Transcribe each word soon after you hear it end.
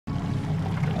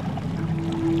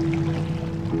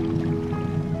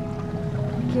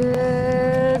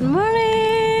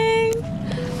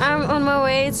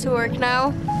way to work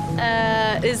now.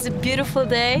 It's a beautiful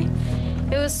day.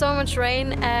 It was so much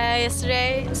rain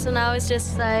yesterday, so now it's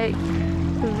just like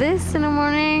this in the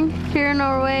morning here in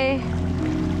Norway.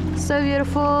 So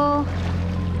beautiful.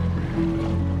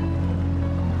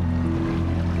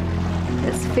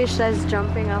 This fish that's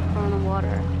jumping up from the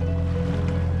water.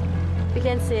 You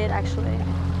can't see it actually,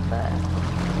 but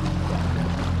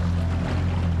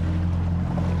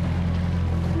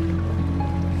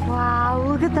wow,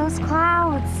 look at those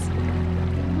clouds.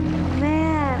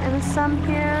 Man, and the sun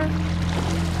here.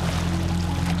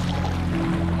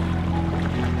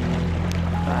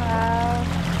 Wow.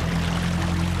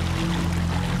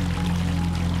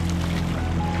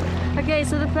 Okay,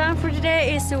 so the plan for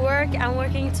today is to work. I'm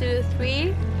working to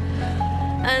 3.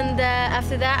 And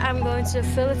after that I'm going to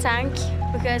fill the tank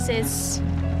because it's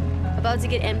about to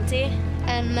get empty.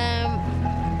 And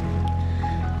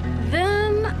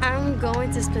then I'm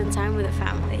going to spend time with the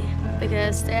family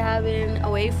because they have been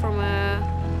away from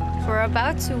for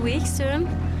about 2 weeks soon.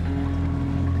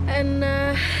 And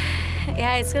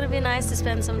yeah, it's gonna be nice to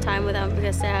spend some time with them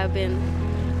because they have been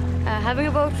having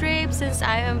a boat trip since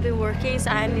I haven't been working, so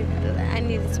I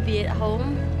needed to be at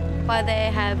home while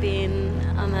they have been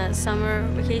on a summer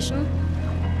vacation.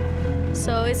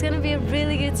 So it's gonna be a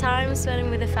really good time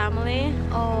spending with the family.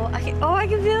 Oh, I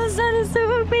can feel the sun. It's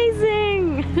so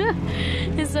amazing.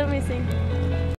 It's so amazing.